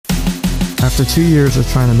After 2 years of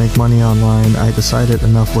trying to make money online, I decided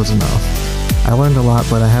enough was enough. I learned a lot,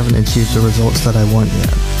 but I haven't achieved the results that I want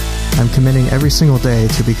yet. I'm committing every single day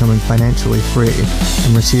to becoming financially free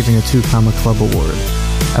and receiving a 2 Comma Club award.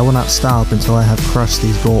 I will not stop until I have crushed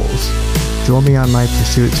these goals. Join me on my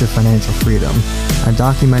pursuit to financial freedom. I'm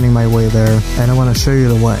documenting my way there, and I want to show you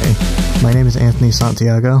the way. My name is Anthony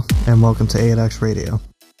Santiago, and welcome to 8X Radio.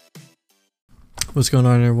 What's going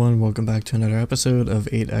on, everyone? Welcome back to another episode of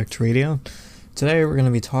 8X Radio. Today we're going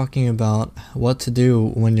to be talking about what to do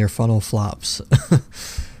when your funnel flops.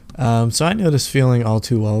 So I know this feeling all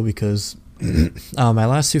too well because my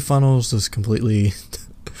last 2 funnels was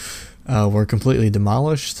were completely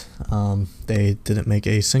demolished. They didn't make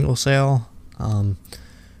a single sale.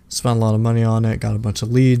 Spent a lot of money on it, got a bunch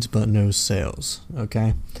of leads, but no sales.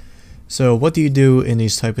 Okay, so what do you do in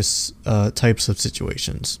these types of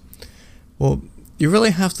situations? Well, you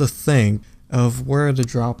really have to think of where the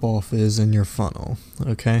drop off is in your funnel.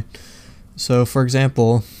 Okay, so for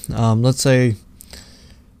example, let's say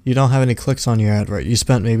you don't have any clicks on your ad, right? You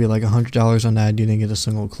spent maybe like $100 on the ad, you didn't get a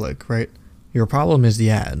single click, right? Your problem is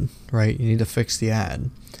the ad, right? You need to fix the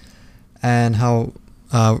ad. And how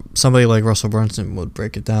somebody like Russell Brunson would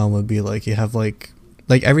break it down would be like you have like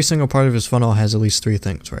every single part of his funnel has at least 3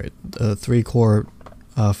 things, right? 3 core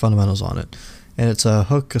fundamentals on it. And it's a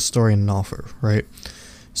hook, a story, and an offer, right?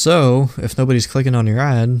 So if nobody's clicking on your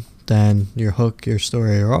ad, then your hook, your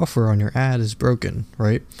story, or offer on your ad is broken,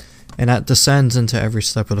 right? And that descends into every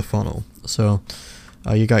step of the funnel. So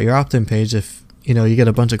you got your opt-in page. If you get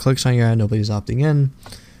a bunch of clicks on your ad, nobody's opting in.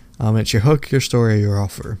 It's your hook, your story, your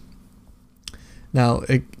offer. Now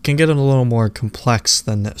it can get a little more complex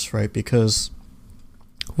than this, right? Because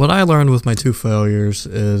what I learned with my 2 failures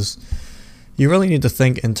is you really need to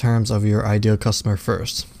think in terms of your ideal customer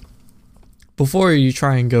first before you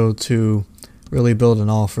try and go to really build an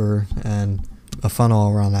offer and a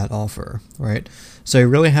funnel around that offer, right? So you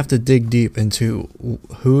really have to dig deep into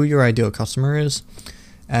who your ideal customer is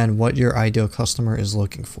and what your ideal customer is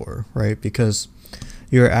looking for, right? Because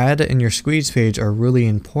your ad and your squeeze page are really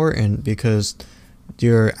important because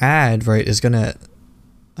your ad, right, is gonna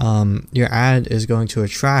to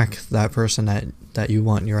attract that person that you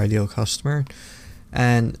want, your ideal customer,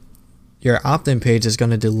 and your opt-in page is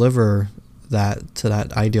going to deliver that to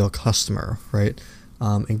that ideal customer, right?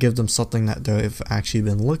 And give them something that they've actually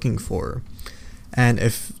been looking for. And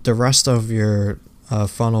if the rest of your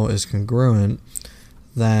funnel is congruent,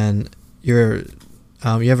 then you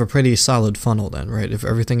have a pretty solid funnel then, right? If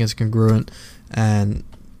everything is congruent and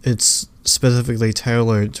it's specifically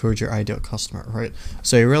tailored towards your ideal customer, right?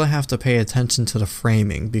 So you really have to pay attention to the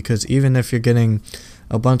framing, because even if you're getting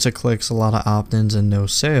a bunch of clicks, a lot of opt-ins, and no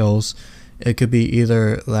sales, it could be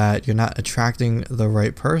either that you're not attracting the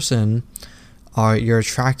right person, or you're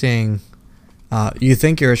attracting you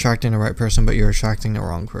think you're attracting the right person, but you're attracting the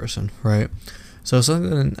wrong person, right? So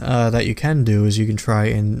something that you can do is you can try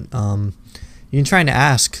and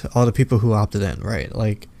ask all the people who opted in, right?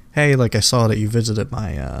 Like, hey, like I saw that you visited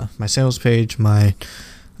my my sales page, my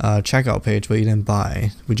checkout page, but you didn't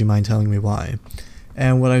buy. Would you mind telling me why?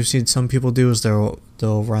 And what I've seen some people do is they'll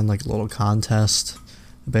run like a little contest.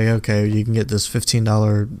 Like, okay, you can get this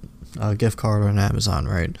 $15 gift card on Amazon,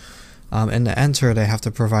 right? And to enter, they have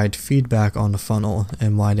to provide feedback on the funnel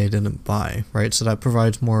and why they didn't buy, right? So that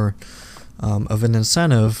provides more of an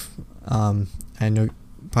incentive, and you'll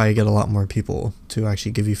probably get a lot more people to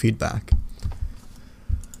actually give you feedback.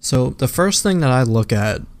 So the first thing that I looked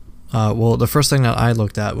at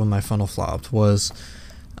when my funnel flopped was,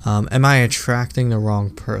 am I attracting the wrong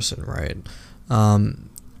person, right?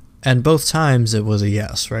 And both times it was a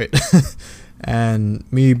yes, right? And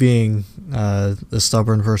me being the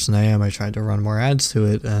stubborn person I am, I tried to run more ads to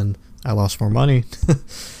it and I lost more money.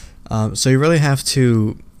 So you really have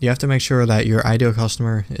to make sure that your ideal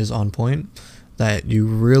customer is on point, that you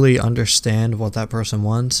really understand what that person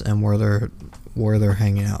wants and where they're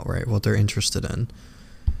hanging out, right? What they're interested in.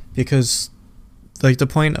 Because like the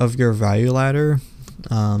point of your value ladder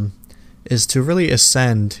is to really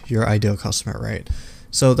ascend your ideal customer, right?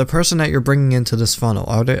 So the person that you're bringing into this funnel,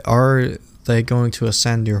 are they going to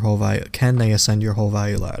ascend your whole value? Can they ascend your whole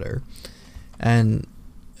value ladder? And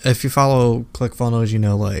if you follow ClickFunnels,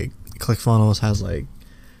 like ClickFunnels has like,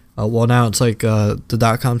 well, now it's like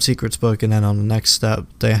the .com secrets book, and then on the next step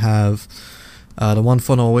they have the One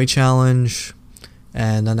Funnel Away challenge,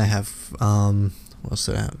 and then they have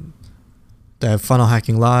they have Funnel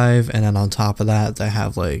Hacking Live, and then on top of that they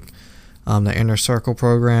have like the Inner Circle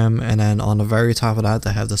program, and then on the very top of that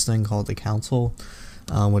they have this thing called the Council,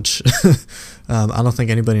 which I don't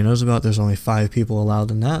think anybody knows about. There's only 5 people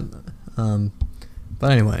allowed in that,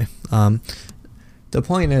 But anyway, the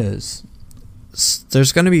point is,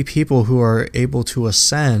 there's going to be people who are able to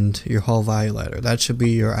ascend your whole value ladder. That should be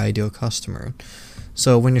your ideal customer.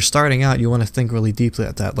 So when you're starting out, you want to think really deeply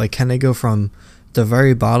at that. Like, can they go from the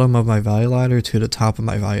very bottom of my value ladder to the top of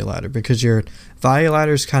my value ladder? Because your value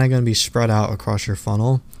ladder is kind of going to be spread out across your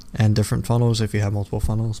funnel and different funnels if you have multiple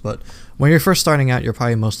funnels. But when you're first starting out, you're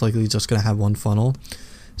probably most likely just going to have one funnel.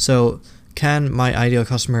 So can my ideal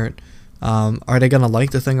customer, are they going to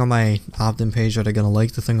like the thing on my opt-in page? Are they going to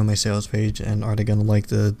like the thing on my sales page? And are they going to like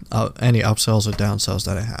the any upsells or downsells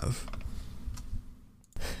that I have?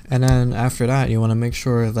 And then after that, you want to make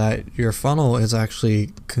sure that your funnel is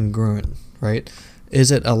actually congruent, right?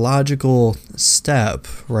 Is it a logical step,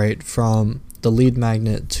 right, from the lead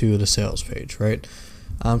magnet to the sales page, right?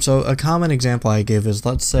 So a common example I give is,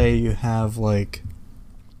 let's say you have like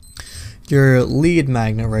your lead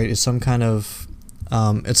magnet, right, is some kind of,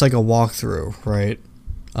 it's like a walkthrough, right,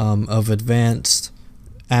 of advanced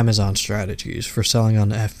Amazon strategies for selling on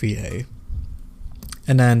the FBA.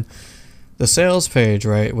 And then the sales page,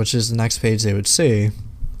 right, which is the next page they would see,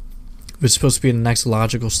 which is supposed to be the next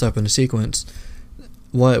logical step in the sequence.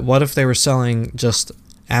 What if they were selling just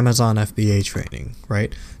Amazon FBA training,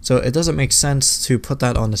 right? So it doesn't make sense to put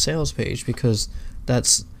that on the sales page, because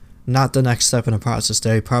that's not the next step in the process.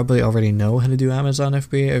 They probably already know how to do Amazon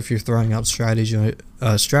FBA if you're throwing out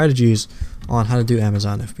strategies on how to do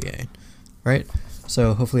Amazon FBA, right?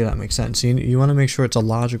 So hopefully that makes sense. You want to make sure it's a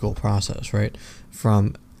logical process, right?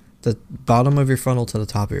 From the bottom of your funnel to the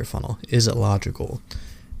top of your funnel. Is it logical?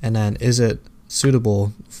 And then, is it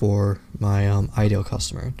suitable for my ideal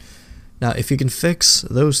customer? Now, if you can fix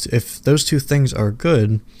if those two things are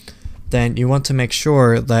good, then you want to make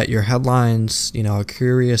sure that your headlines, are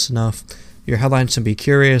curious enough. Your headlines should be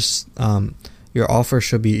curious. Your offer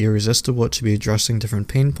should be irresistible. It should be addressing different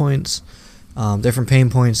pain points,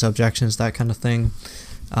 objections, that kind of thing.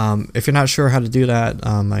 If you're not sure how to do that,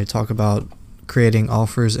 I talk about creating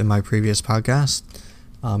offers in my previous podcast.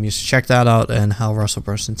 You should check that out, and how Russell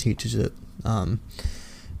Brunson teaches it,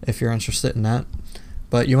 if you're interested in that.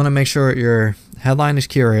 But you want to make sure your headline is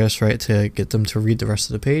curious, right, to get them to read the rest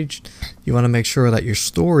of the page. You want to make sure that your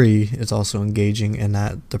story is also engaging and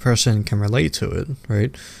that the person can relate to it,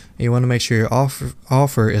 right? And you want to make sure your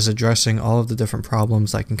offer is addressing all of the different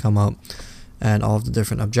problems that can come up and all of the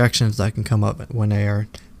different objections that can come up when they are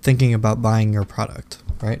thinking about buying your product,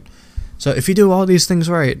 right? So if you do all these things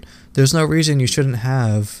right, there's no reason you shouldn't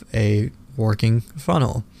have a working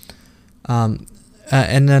funnel. And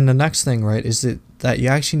then the next thing, right, is that you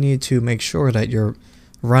actually need to make sure that you're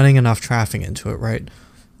running enough traffic into it, right?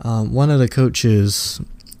 One of the coaches,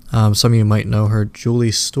 some of you might know her,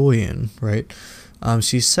 Julie Stoyan, right?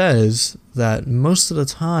 She says that most of the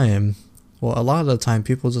time, well, a lot of the time,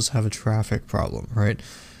 people just have a traffic problem, right?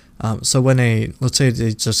 So when let's say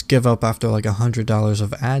they just give up after like $100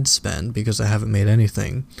 of ad spend because they haven't made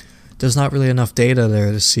anything, there's not really enough data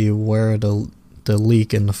there to see where the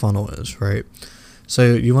leak in the funnel is, right?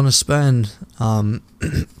 So you want to spend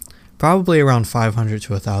probably around $500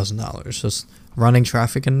 to $1,000 just running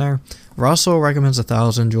traffic in there. Russell recommends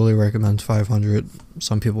 $1,000. Julie recommends $500.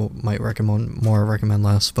 Some people might recommend more, recommend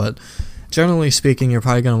less, but generally speaking, you're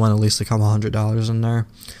probably going to want at least a couple $100 in there.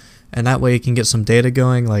 And that way you can get some data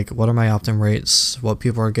going, like what are my opt-in rates, what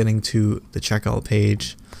people are getting to the checkout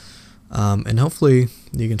page, and hopefully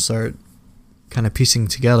you can start kind of piecing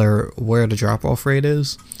together where the drop-off rate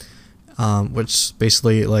is, which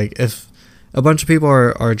basically, like, if a bunch of people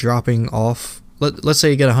are dropping off, let's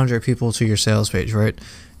say you get 100 people to your sales page, right,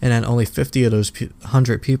 and then only 50 of those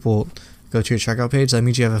 100 people go to your checkout page, that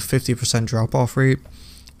means you have a 50% drop-off rate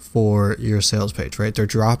for your sales page, right? They're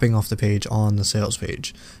dropping off the page on the sales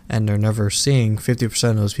page, and they're never seeing, 50%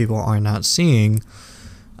 of those people are not seeing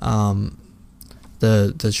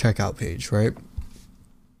the checkout page, right?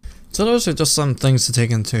 So those are just some things to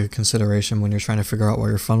take into consideration when you're trying to figure out why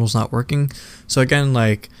your funnel's not working. So again,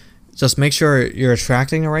 like, just make sure you're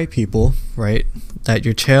attracting the right people, right? That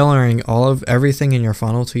you're tailoring everything in your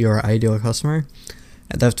funnel to your ideal customer,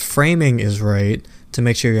 and that framing is right, to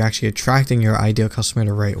make sure you're actually attracting your ideal customer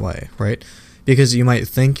the right way, right? Because you might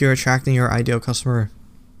think you're attracting your ideal customer,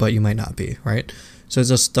 but you might not be, right? So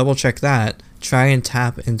just double check that, try and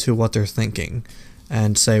tap into what they're thinking,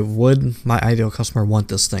 and say, would my ideal customer want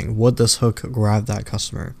this thing? Would this hook grab that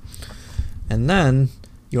customer? And then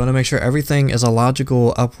you want to make sure everything is a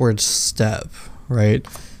logical upward step, right?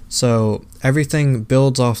 So everything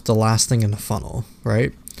builds off the last thing in the funnel,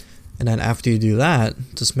 right? And then after you do that,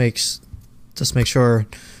 just make sure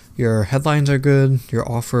your headlines are good, your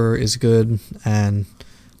offer is good, and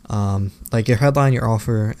Like your headline, your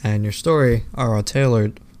offer, and your story are all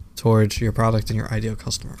tailored towards your product and your ideal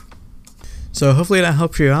customer. So hopefully that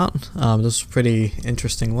helps you out. This is a pretty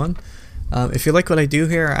interesting one. If you like what I do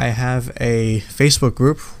here, I have a Facebook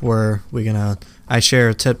group where I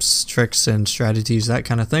share tips, tricks, and strategies, that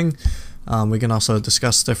kind of thing. We can also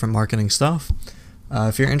discuss different marketing stuff.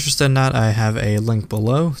 If you're interested in that, I have a link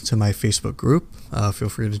below to my Facebook group. Feel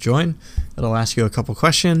free to join. It'll ask you a couple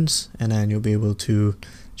questions, and then you'll be able to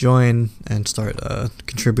join and start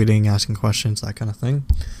contributing, asking questions, that kind of thing.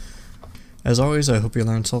 As always, I hope you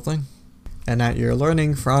learned something and that you're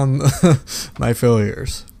learning from my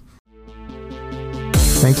failures.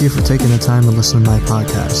 Thank you for taking the time to listen to my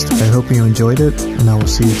podcast. I hope you enjoyed it, and I will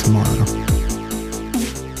see you tomorrow.